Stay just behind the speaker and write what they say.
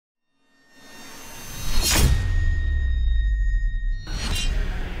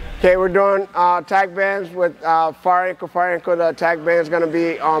Okay, we're doing attack bands with far ankle, far ankle. The attack band is going to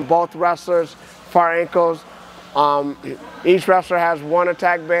be on both wrestlers' far ankles. Each wrestler has one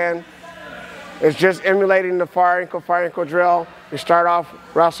attack band. It's just emulating the far ankle drill. You start off,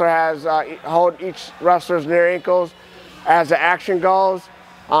 wrestler has, hold each wrestler's near ankles. As the action goes,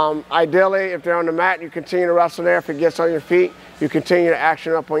 ideally, if they're on the mat, you continue to wrestle there. If it gets on your feet, you continue to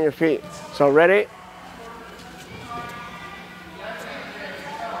action up on your feet. So ready?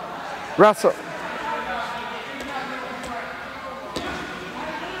 Wrestle.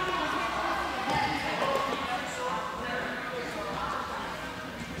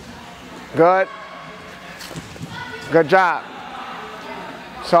 Good. Good job.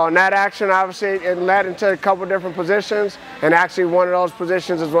 So in that action, obviously, it led into a couple different positions, and actually one of those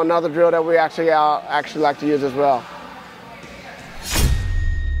positions is another drill that we actually like to use as well.